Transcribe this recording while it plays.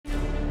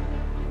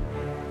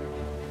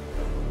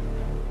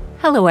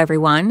Hello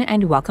everyone,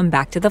 and welcome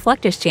back to the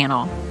Fluctus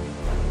channel.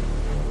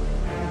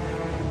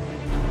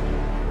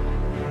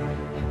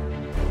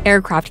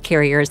 Aircraft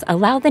carriers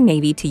allow the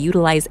Navy to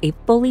utilize a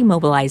fully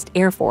mobilized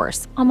air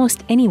force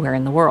almost anywhere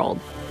in the world.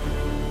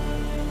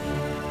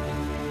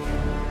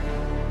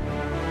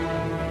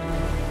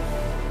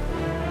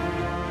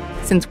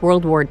 Since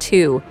World War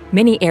II,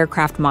 many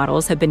aircraft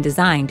models have been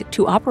designed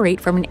to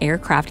operate from an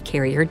aircraft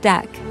carrier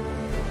deck.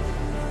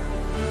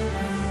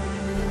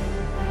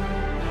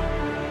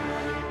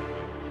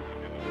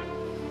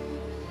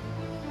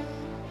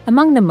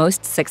 Among the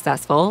most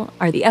successful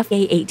are the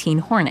F-15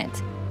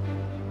 Hornet,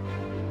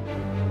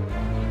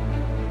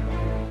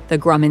 the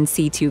Grumman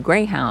C-2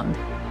 Greyhound,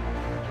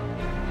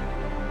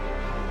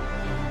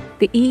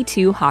 the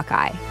E-2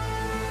 Hawkeye,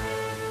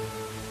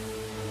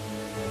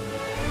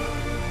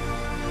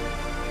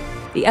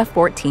 the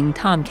F-14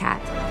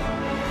 Tomcat.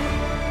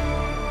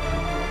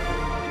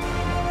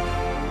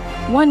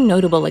 One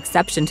notable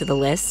exception to the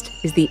list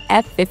is the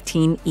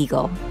F-15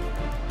 Eagle.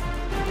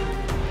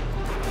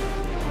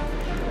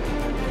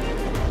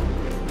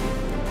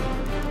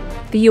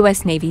 The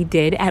U.S. Navy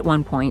did, at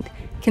one point,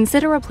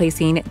 consider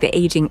replacing the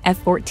aging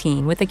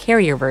F-14 with a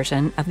carrier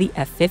version of the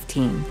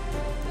F-15.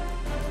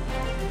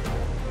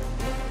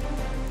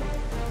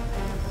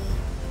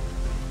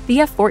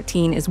 The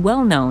F-14 is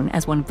well known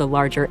as one of the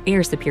larger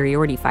air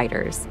superiority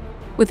fighters,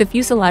 with a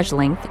fuselage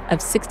length of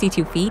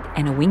 62 feet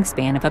and a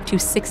wingspan of up to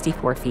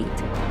 64 feet.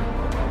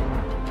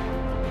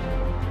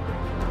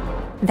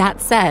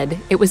 That said,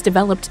 it was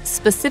developed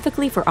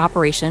specifically for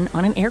operation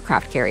on an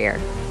aircraft carrier.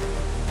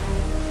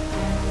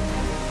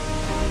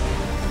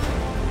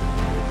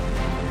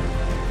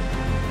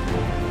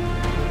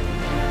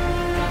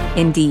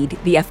 Indeed,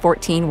 the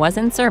F-14 was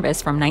in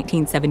service from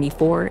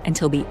 1974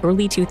 until the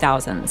early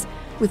 2000s,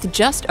 with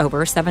just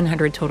over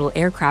 700 total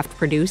aircraft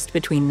produced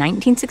between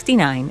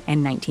 1969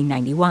 and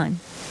 1991.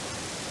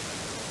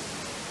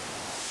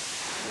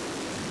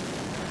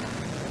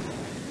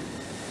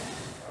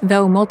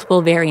 Though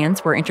multiple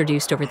variants were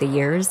introduced over the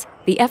years,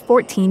 the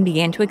F-14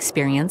 began to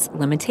experience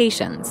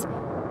limitations.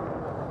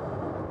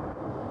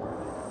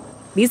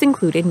 These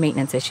included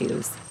maintenance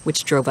issues,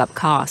 which drove up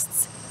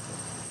costs.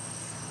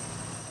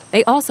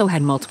 They also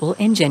had multiple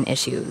engine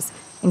issues,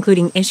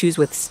 including issues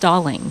with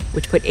stalling,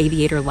 which put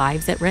aviator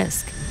lives at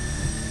risk.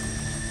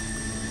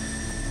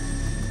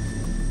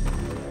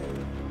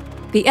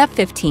 The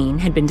F-15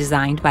 had been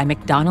designed by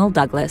McDonnell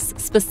Douglas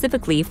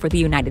specifically for the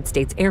United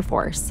States Air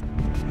Force.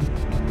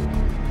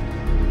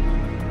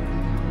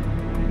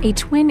 A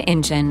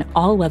twin-engine,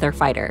 all-weather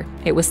fighter,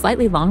 it was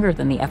slightly longer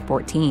than the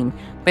F-14,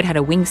 but had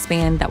a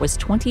wingspan that was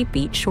 20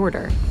 feet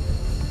shorter.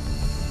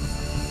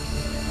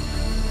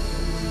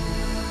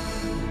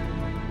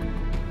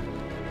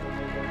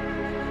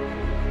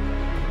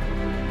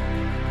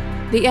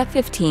 The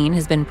F-15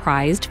 has been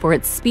prized for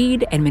its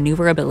speed and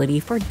maneuverability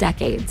for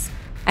decades.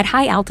 At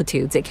high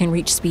altitudes, it can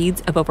reach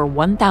speeds of over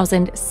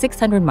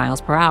 1,600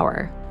 miles per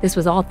hour. This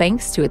was all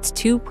thanks to its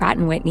two Pratt &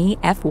 Whitney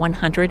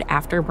F-100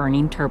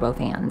 afterburning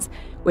turbofans,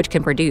 which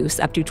can produce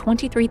up to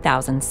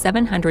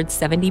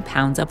 23,770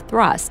 pounds of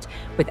thrust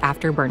with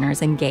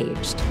afterburners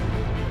engaged.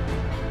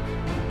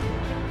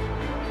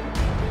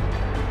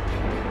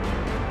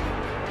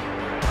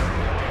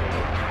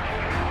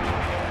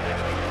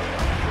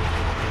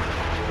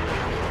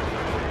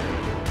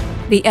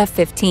 The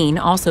F-15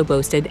 also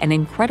boasted an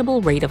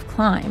incredible rate of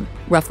climb,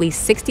 roughly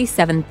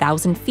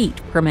 67,000 feet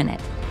per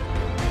minute.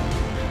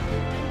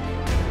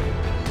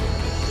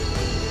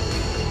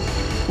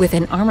 With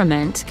an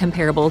armament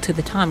comparable to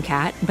the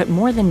Tomcat but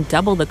more than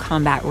double the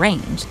combat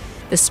range,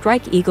 the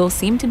Strike Eagle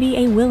seemed to be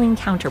a willing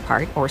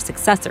counterpart or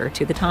successor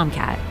to the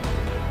Tomcat.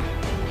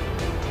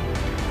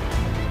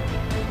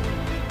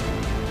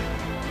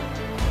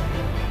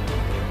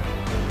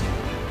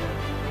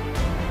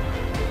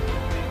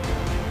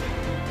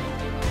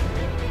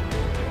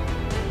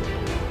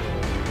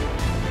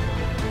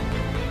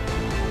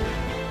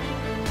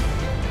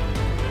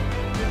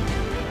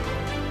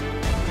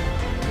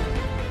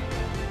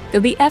 Though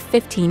the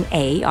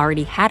F-15A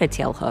already had a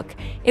tailhook,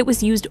 it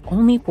was used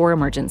only for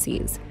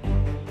emergencies.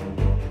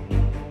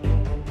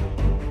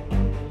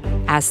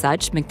 As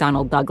such,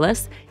 McDonnell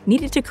Douglas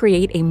needed to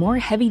create a more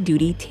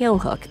heavy-duty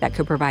tailhook that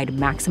could provide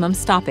maximum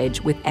stoppage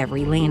with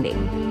every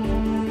landing.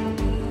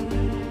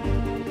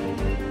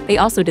 They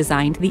also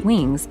designed the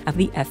wings of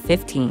the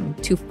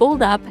F-15 to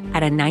fold up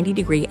at a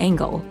 90-degree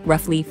angle,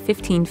 roughly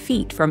 15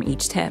 feet from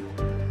each tip.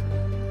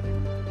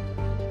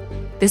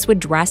 This would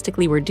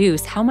drastically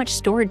reduce how much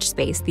storage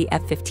space the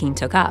F-15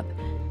 took up,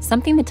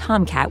 something the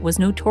Tomcat was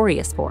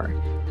notorious for.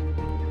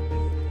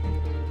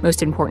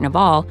 Most important of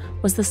all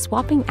was the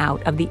swapping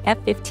out of the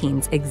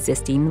F-15's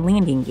existing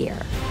landing gear.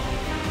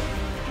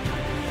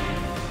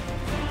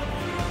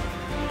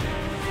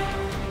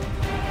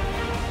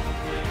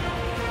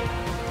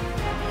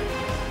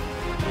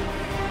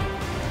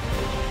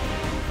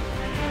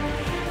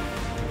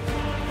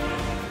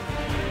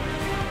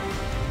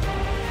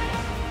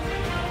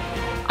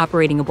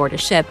 Operating aboard a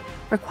ship,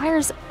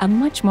 requires a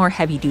much more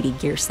heavy-duty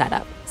gear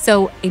setup,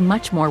 so a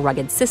much more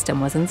rugged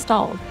system was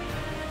installed.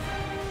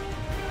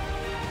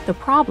 The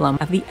problem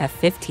of the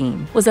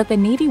F-15 was that the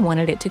Navy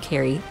wanted it to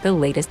carry the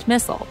latest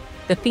missile,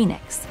 the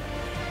Phoenix.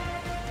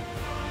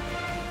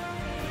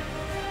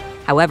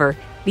 However,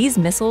 these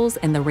missiles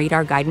and the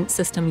radar guidance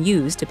system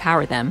used to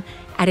power them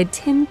added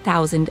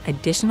 10,000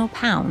 additional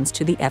pounds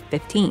to the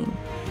F-15.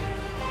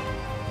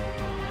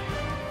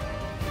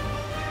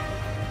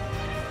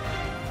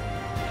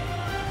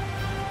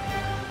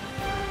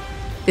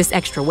 This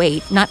extra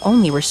weight not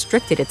only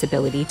restricted its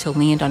ability to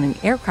land on an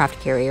aircraft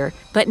carrier,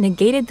 but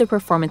negated the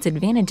performance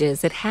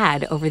advantages it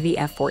had over the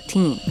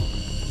F-14.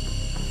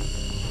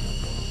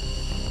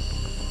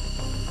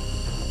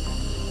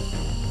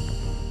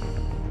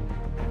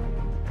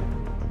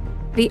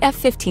 The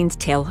F-15's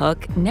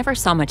tailhook never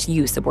saw much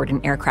use aboard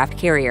an aircraft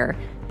carrier,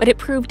 but it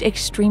proved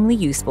extremely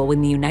useful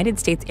when the United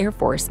States Air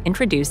Force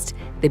introduced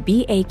the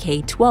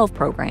BAK-12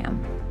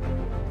 program.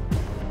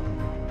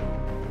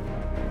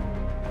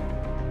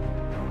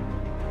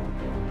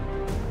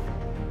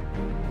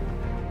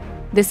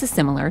 This is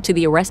similar to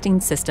the arresting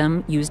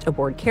system used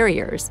aboard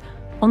carriers,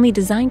 only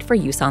designed for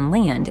use on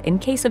land in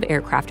case of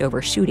aircraft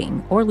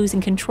overshooting or losing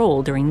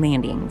control during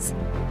landings.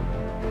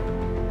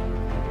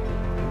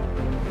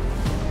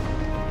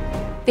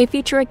 They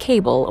feature a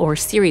cable or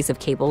series of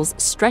cables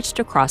stretched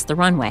across the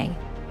runway.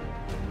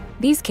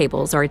 These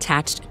cables are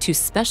attached to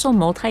special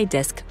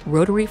multi-disc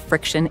rotary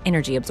friction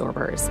energy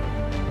absorbers.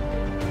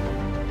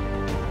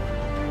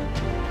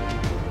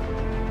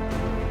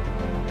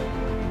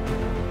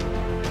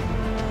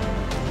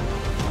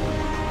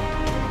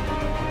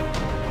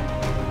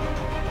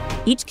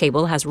 Each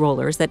cable has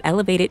rollers that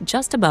elevate it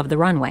just above the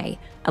runway,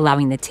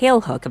 allowing the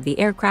tail hook of the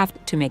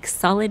aircraft to make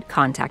solid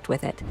contact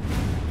with it.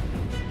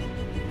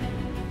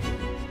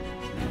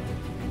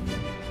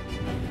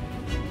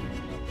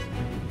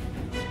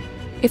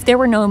 If there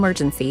were no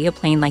emergency, a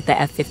plane like the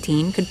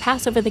F-15 could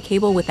pass over the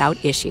cable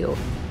without issue.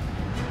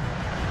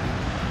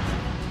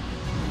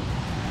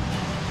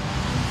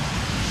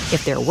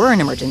 If there were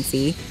an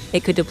emergency,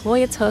 it could deploy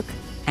its hook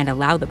and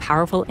allow the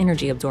powerful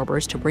energy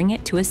absorbers to bring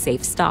it to a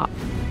safe stop.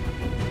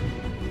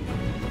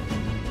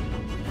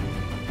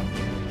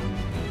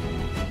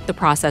 The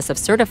process of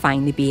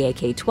certifying the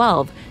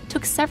BAK-12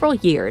 took several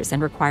years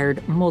and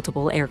required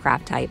multiple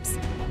aircraft types.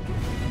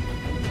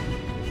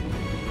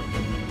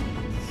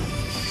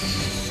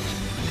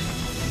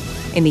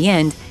 In the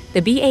end, the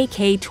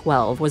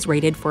BAK-12 was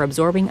rated for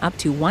absorbing up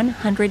to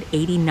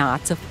 180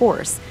 knots of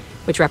force,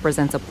 which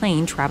represents a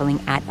plane traveling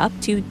at up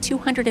to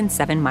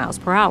 207 miles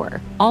per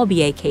hour. All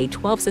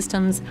BAK-12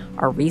 systems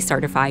are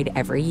recertified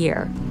every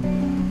year.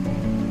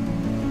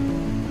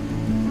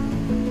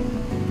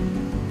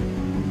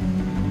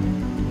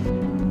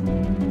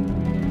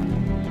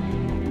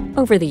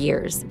 Over the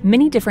years,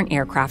 many different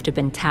aircraft have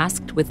been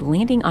tasked with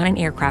landing on an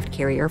aircraft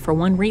carrier for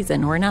one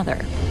reason or another.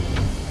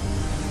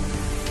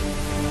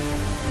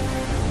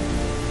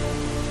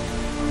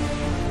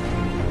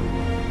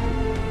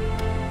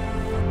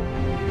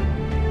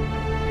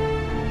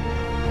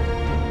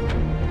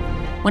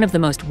 One of the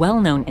most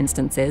well-known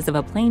instances of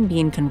a plane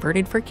being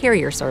converted for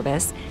carrier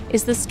service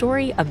is the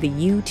story of the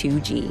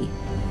U-2G.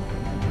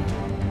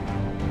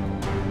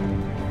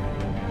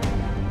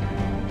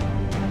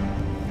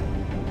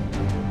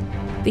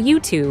 The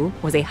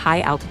U-2 was a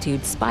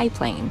high-altitude spy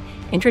plane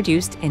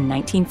introduced in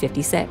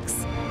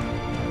 1956.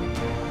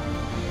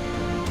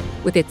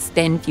 With its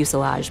thin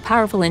fuselage,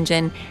 powerful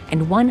engine,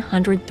 and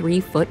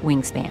 103-foot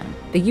wingspan,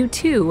 the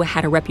U-2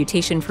 had a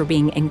reputation for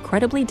being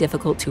incredibly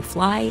difficult to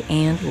fly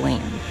and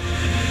land.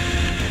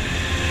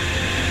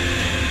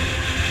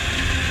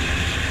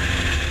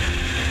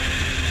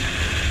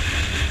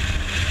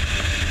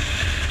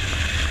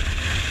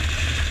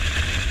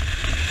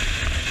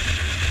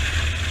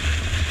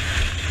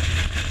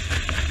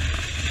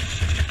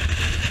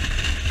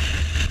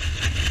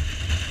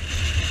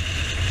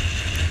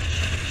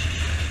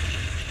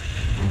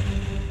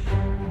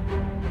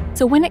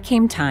 So when it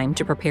came time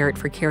to prepare it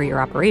for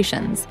carrier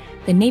operations,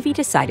 the Navy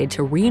decided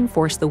to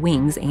reinforce the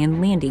wings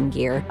and landing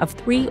gear of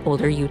 3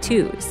 older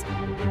U-2s.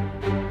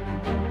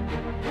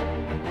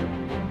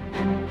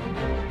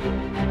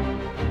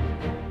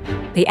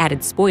 They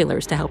added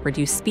spoilers to help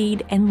reduce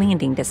speed and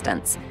landing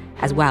distance,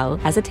 as well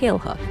as a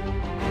tailhook.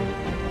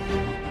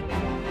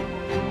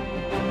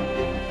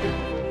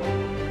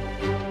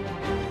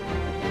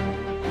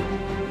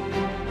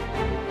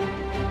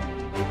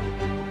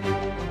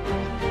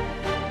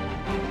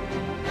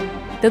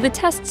 Though the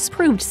tests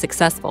proved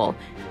successful,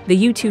 the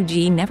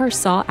U-2G never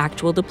saw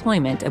actual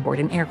deployment aboard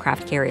an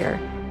aircraft carrier.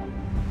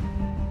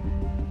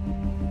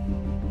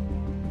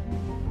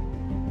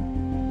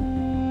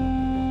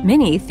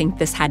 Many think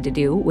this had to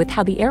do with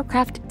how the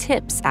aircraft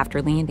tips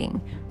after landing,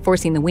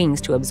 forcing the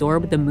wings to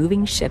absorb the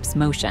moving ship's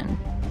motion.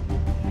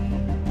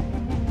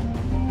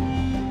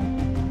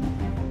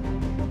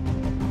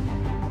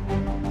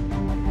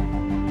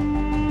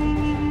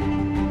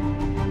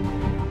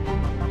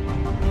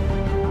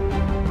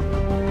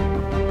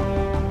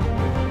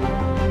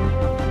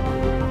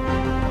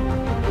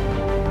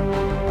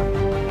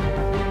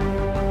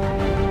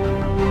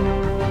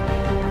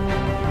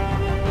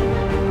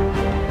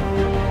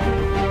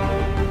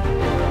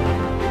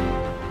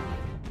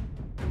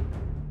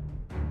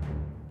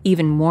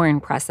 Even more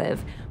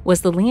impressive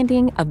was the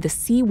landing of the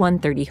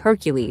C-130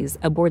 Hercules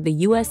aboard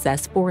the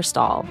USS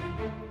Forstall.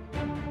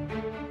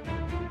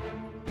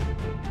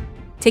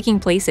 Taking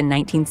place in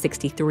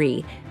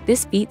 1963,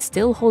 this feat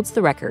still holds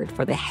the record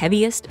for the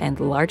heaviest and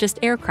largest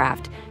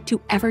aircraft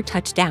to ever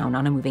touch down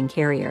on a moving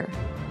carrier.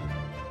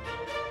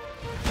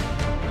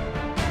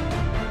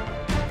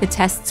 The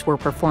tests were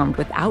performed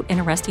without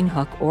an arresting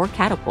hook or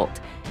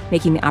catapult,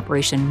 making the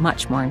operation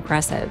much more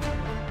impressive.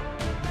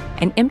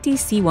 An empty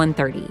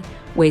C-130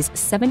 weighs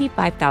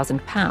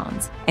 75,000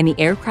 pounds, and the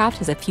aircraft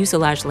has a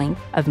fuselage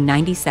length of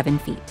 97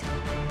 feet.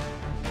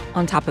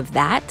 On top of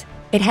that,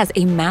 it has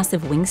a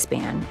massive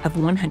wingspan of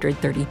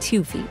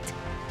 132 feet.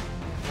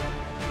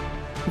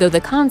 Though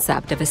the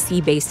concept of a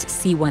sea-based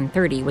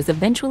C-130 was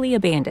eventually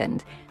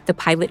abandoned, the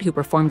pilot who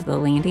performed the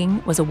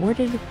landing was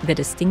awarded the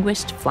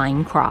Distinguished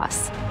Flying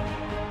Cross.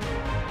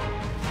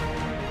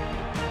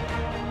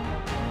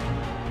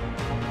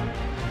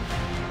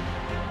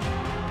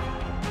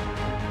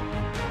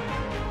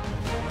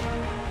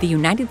 The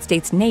United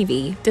States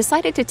Navy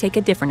decided to take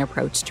a different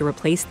approach to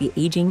replace the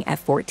aging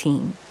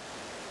F-14.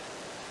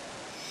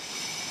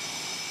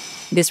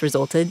 This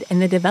resulted in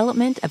the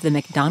development of the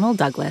McDonnell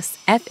Douglas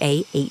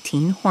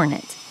Fa-18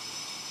 Hornet.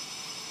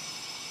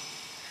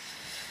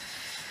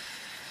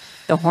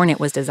 The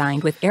Hornet was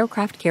designed with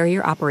aircraft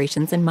carrier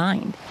operations in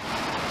mind.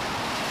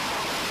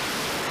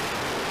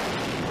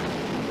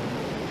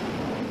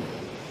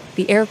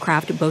 The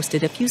aircraft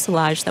boasted a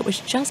fuselage that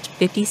was just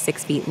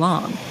 56 feet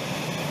long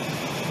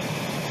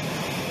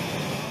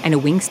and a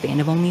wingspan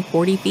of only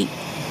 40 feet.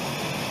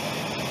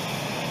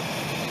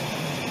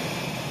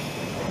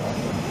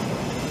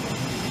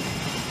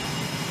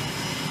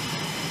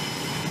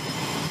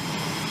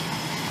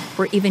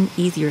 For even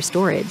easier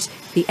storage,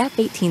 the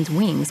F-18's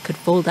wings could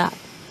fold up,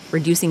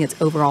 reducing its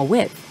overall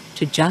width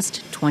to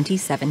just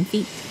 27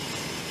 feet.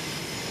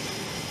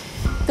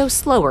 Though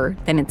slower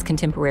than its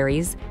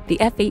contemporaries, the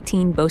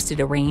F-18 boasted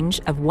a range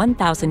of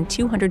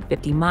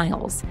 1,250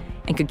 miles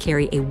and could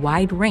carry a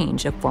wide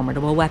range of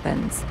formidable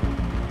weapons.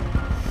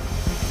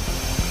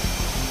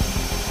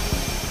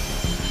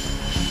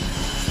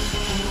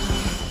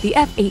 The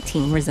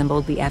F-18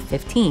 resembled the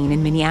F-15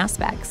 in many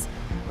aspects,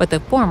 but the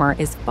former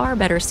is far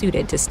better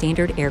suited to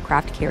standard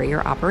aircraft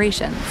carrier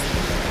operations.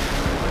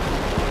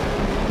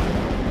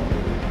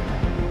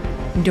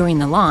 During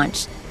the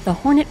launch, the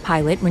Hornet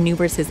pilot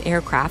maneuvers his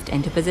aircraft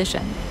into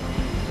position,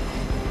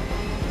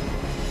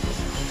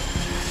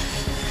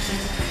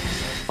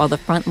 while the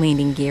front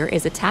landing gear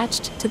is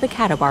attached to the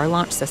catabar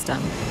launch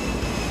system.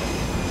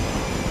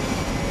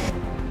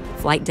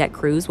 Flight deck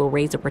crews will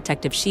raise a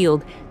protective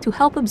shield to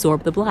help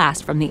absorb the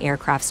blast from the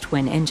aircraft's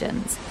twin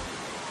engines.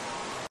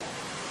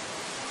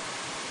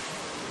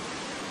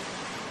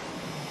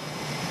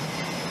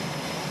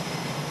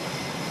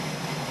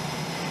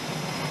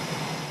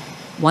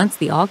 Once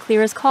the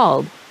all-clear is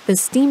called, the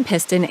steam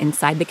piston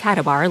inside the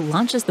catabar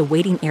launches the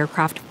waiting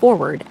aircraft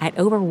forward at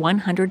over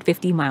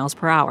 150 miles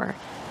per hour,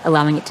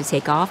 allowing it to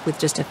take off with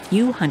just a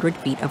few hundred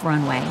feet of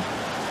runway.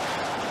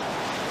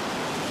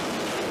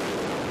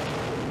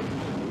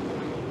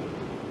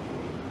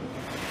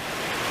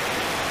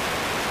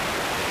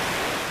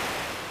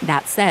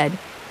 That said,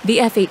 the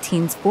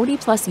F-18's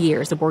 40-plus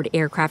years aboard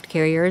aircraft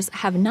carriers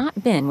have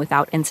not been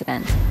without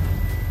incident.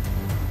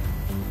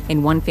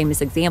 In one famous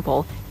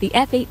example, the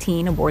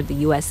F-18 aboard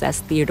the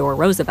USS Theodore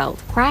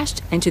Roosevelt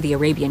crashed into the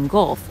Arabian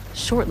Gulf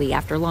shortly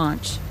after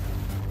launch.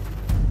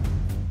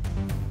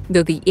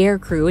 Though the air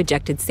crew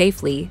ejected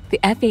safely, the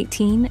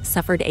F-18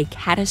 suffered a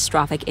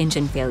catastrophic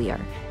engine failure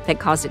that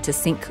caused it to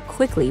sink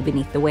quickly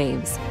beneath the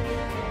waves.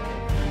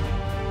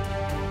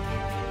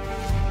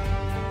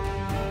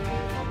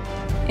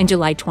 In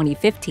July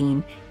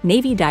 2015,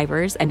 Navy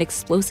divers and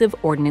explosive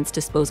ordnance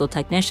disposal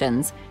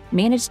technicians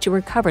managed to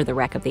recover the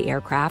wreck of the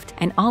aircraft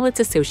and all its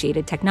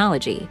associated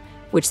technology,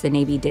 which the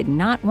Navy did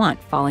not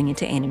want falling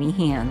into enemy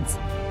hands.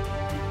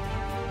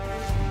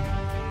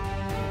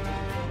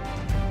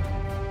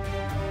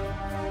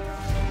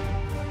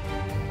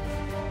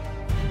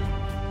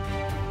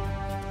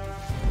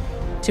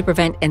 To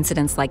prevent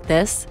incidents like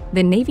this,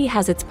 the Navy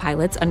has its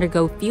pilots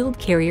undergo Field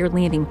Carrier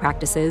Landing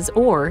Practices,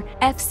 or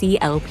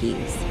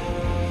FCLPs.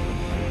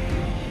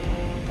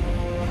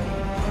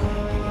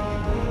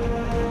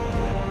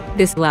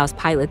 This allows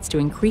pilots to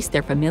increase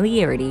their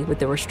familiarity with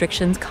the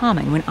restrictions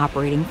common when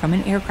operating from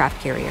an aircraft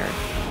carrier.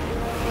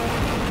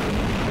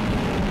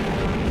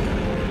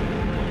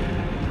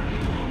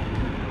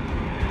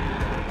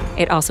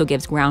 It also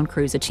gives ground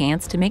crews a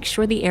chance to make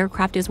sure the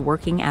aircraft is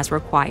working as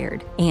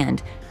required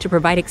and to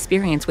provide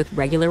experience with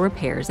regular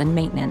repairs and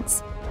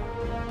maintenance.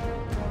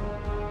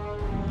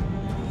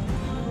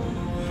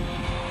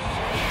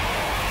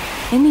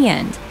 In the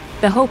end,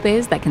 the hope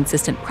is that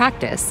consistent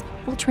practice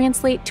will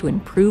translate to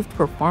improved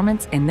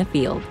performance in the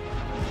field.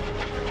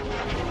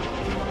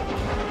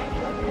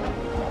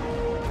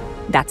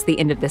 That's the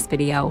end of this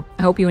video.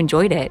 I hope you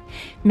enjoyed it.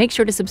 Make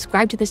sure to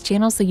subscribe to this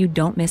channel so you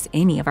don't miss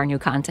any of our new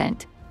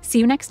content. See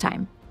you next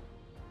time.